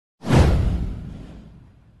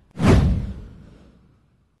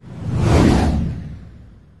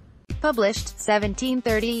Published,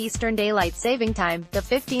 17:30 Eastern Daylight Saving Time, the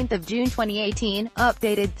 15th of June 2018.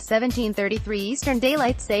 Updated, 17:33 Eastern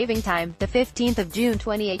Daylight Saving Time, the 15th of June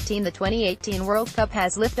 2018. The 2018 World Cup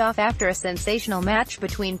has liftoff after a sensational match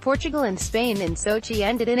between Portugal and Spain in Sochi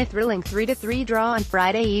ended in a thrilling 3-3 draw on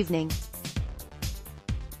Friday evening.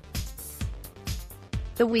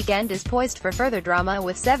 The weekend is poised for further drama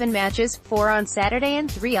with 7 matches, 4 on Saturday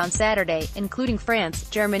and 3 on Saturday, including France,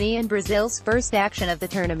 Germany and Brazil's first action of the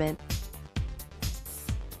tournament.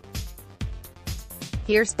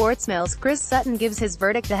 Here Sportsmail's Chris Sutton gives his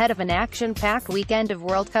verdict ahead of an action-packed weekend of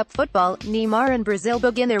World Cup football. Neymar and Brazil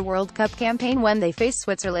begin their World Cup campaign when they face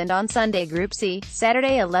Switzerland on Sunday. Group C,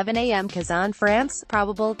 Saturday 11 a.m. Kazan, France.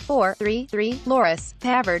 Probable 4-3-3, Lloris,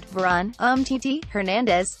 Pavard, Varane, Umtiti,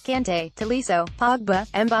 Hernandez, Kante, Tolisso, Pogba,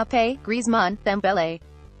 Mbappé, Griezmann, Dembele.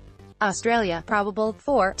 Australia, probable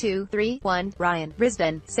 4-2-3-1, Ryan,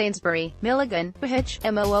 Risdon, Sainsbury, Milligan, Bahic,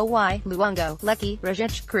 Mooy, Luongo, Lecky,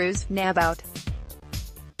 Rajic, Cruz, Nabout.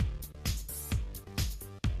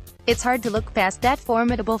 It's hard to look past that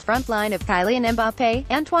formidable front line of Kylian Mbappé,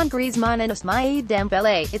 Antoine Griezmann and Ousmane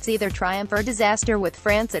Dembele. It's either triumph or disaster with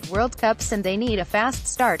France at World Cups and they need a fast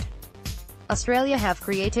start. Australia have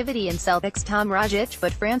creativity in Celtic's Tom Rajic,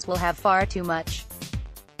 but France will have far too much.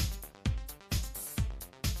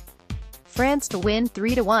 France to win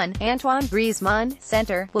 3-1. Antoine Griezmann,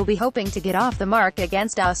 centre, will be hoping to get off the mark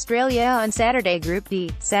against Australia on Saturday. Group D,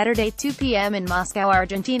 Saturday 2 p.m. in Moscow,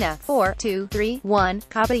 Argentina. 4-2-3-1,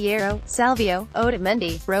 Caballero, Salvio,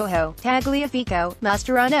 Otamendi, Rojo, Tagliafico,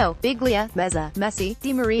 Mascherano, Biglia, Meza, Messi,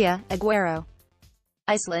 Di Maria, Aguero.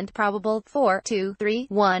 Iceland, probable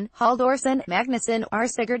 4-2-3-1, Halldórsson, Magnusson, R.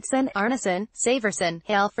 Sigurdsson, Arnason, Saversson,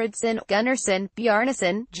 Halfredsson, Gunnarsson,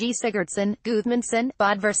 Bjarnason, G. Sigurdsson, Gudmundsson,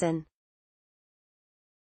 Bodvarsson.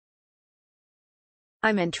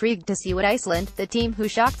 I'm intrigued to see what Iceland, the team who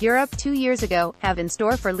shocked Europe 2 years ago, have in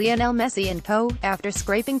store for Lionel Messi and co. After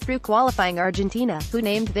scraping through qualifying, Argentina, who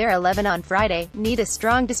named their 11 on Friday, need a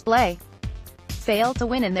strong display. Fail to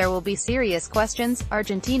win and there will be serious questions.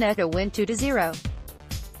 Argentina to win 2-0.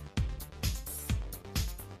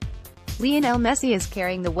 Lionel Messi is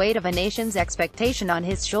carrying the weight of a nation's expectation on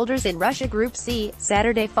his shoulders in Russia. Group C,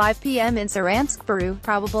 Saturday 5 p.m. in Saransk, Peru.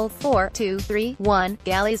 Probable 4-2-3-1,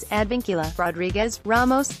 Galles, Advincula, Rodriguez,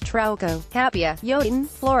 Ramos, Trauco, Tapia, Yotun,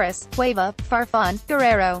 Flores, Cueva, Farfan,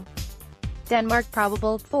 Guerrero. Denmark,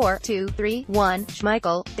 probable 4-2-3-1,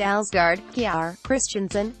 Schmeichel, Dalsgaard, Kjær,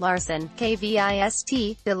 Christensen, Larsen,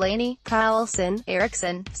 Kvist, Delaney, Carlsen,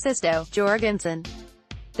 Eriksson, Sisto, Jorgensen.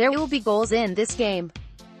 There will be goals in this game.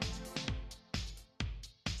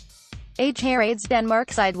 Harald's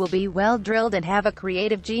Denmark side will be well drilled and have a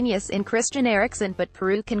creative genius in Christian Eriksen, but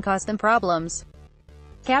Peru can cause them problems.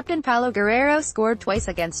 Captain Paulo Guerrero scored twice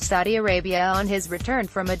against Saudi Arabia on his return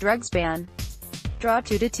from a drugs ban. Draw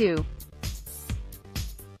 2-2.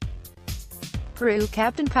 Peru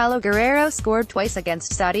captain Paulo Guerrero scored twice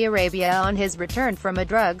against Saudi Arabia on his return from a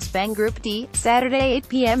drugs ban. Group D, Saturday 8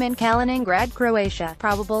 p.m. in Kaliningrad, Croatia.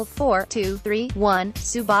 Probable 4-2-3-1,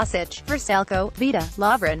 Subasic, Vrsaljko, Vida,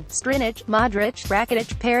 Lovren, Strinic, Modric,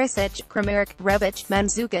 Rakitic, Perisic, Kramaric, Rebic,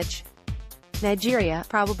 Mandzukic. Nigeria,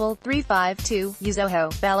 probable 3-5-2,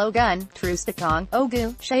 Uzoho, Balogun, Trustakong,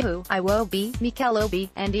 Ogu, Shehu, Iwobi, Mikelobi,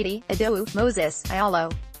 Ndidi, Adou, Moses,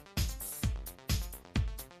 Ayalo.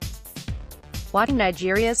 Watching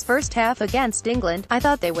Nigeria's first half against England, I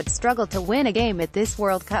thought they would struggle to win a game at this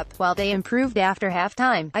World Cup. While they improved after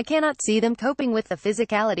halftime, I cannot see them coping with the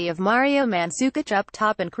physicality of Mario Mandzukic up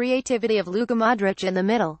top and creativity of Luka Modric in the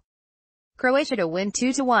middle. Croatia to win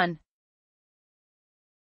 2-1.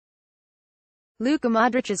 Luka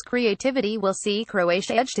Modric's creativity will see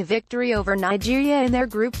Croatia edge to victory over Nigeria in their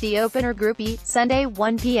Group D opener. Group E, Sunday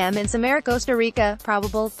 1 p.m. in Samara, Costa Rica.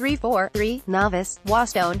 Probable 3-4-3, Navas,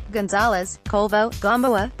 Wastone, Gonzalez, Colvo,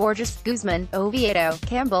 Gamboa, Borges, Guzman, Oviedo,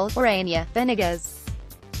 Campbell, Orania, Venegas.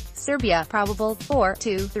 Serbia, probable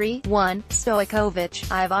 4-2-3-1, Stojkovic,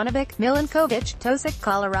 Ivanovic, Milinkovic, Tosic,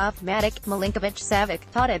 Kolarov, Matic, Milinkovic, Savic,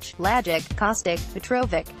 Tadic, Lajic, Kostic,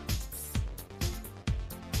 Petrovic.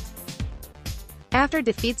 After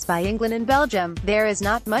defeats by England and Belgium, there is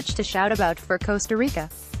not much to shout about for Costa Rica.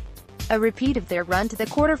 A repeat of their run to the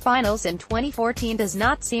quarter-finals in 2014 does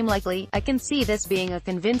not seem likely. I can see this being a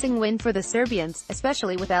convincing win for the Serbians,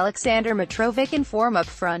 especially with Aleksandar Mitrovic in form up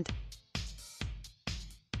front.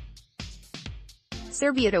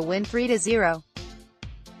 Serbia to win 3-0.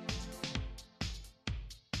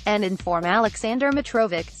 And in form Aleksandar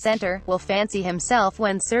Mitrovic, center, will fancy himself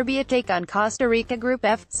when Serbia take on Costa Rica Group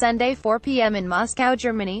F, Sunday 4 p.m. in Moscow,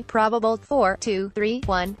 Germany. Probable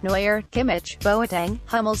 4-2-3-1, Neuer, Kimmich, Boateng,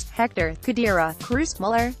 Hummels, Hector, Khedira, Kroos,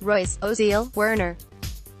 Muller, Royce, Ozil, Werner.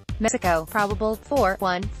 Mexico, probable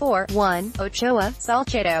 4-1-4-1, Ochoa,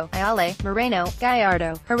 Salcedo, Ayala, Moreno,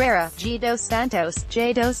 Gallardo, Herrera, J. Dos Santos,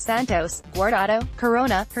 Guardado,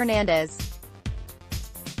 Corona, Hernandez.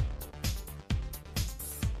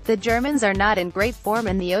 The Germans are not in great form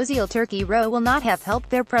and the Ozil-Turkey row will not have helped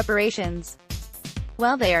their preparations.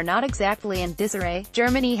 While they are not exactly in disarray,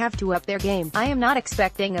 Germany have to up their game. I am not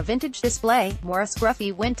expecting a vintage display, more a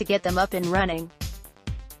scruffy win to get them up and running.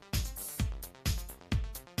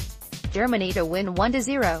 Germany to win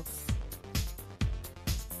 1-0.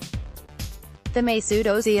 The Mesut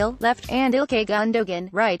Ozil, left, and Ilkay Gundogan,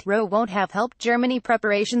 right, row won't have helped Germany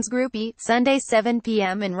preparations. Group E, Sunday 7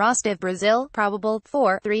 p.m. in Rostov, Brazil. Probable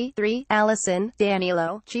 4-3-3, Alisson,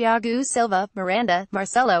 Danilo, Thiago Silva, Miranda,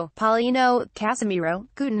 Marcelo, Paulino, Casemiro,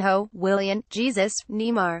 Coutinho, Willian, Jesus,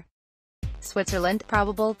 Neymar. Switzerland,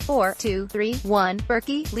 probable 4-2-3-1,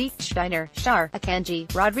 Berkey, Lichtsteiner, Schär,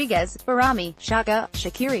 Akanji, Rodriguez, Barami, Xhaka,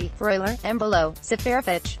 Shaqiri, Freuler, Embolo,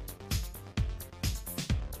 Seferovic.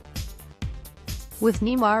 With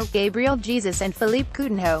Neymar, Gabriel Jesus and Philippe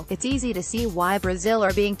Coutinho, it's easy to see why Brazil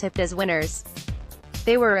are being tipped as winners.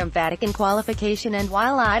 They were emphatic in qualification and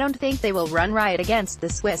while I don't think they will run riot against the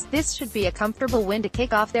Swiss, this should be a comfortable win to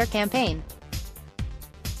kick off their campaign.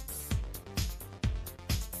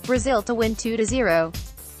 Brazil to win 2-0.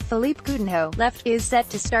 Philippe Coutinho, left, is set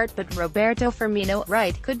to start but Roberto Firmino,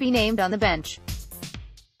 right, could be named on the bench.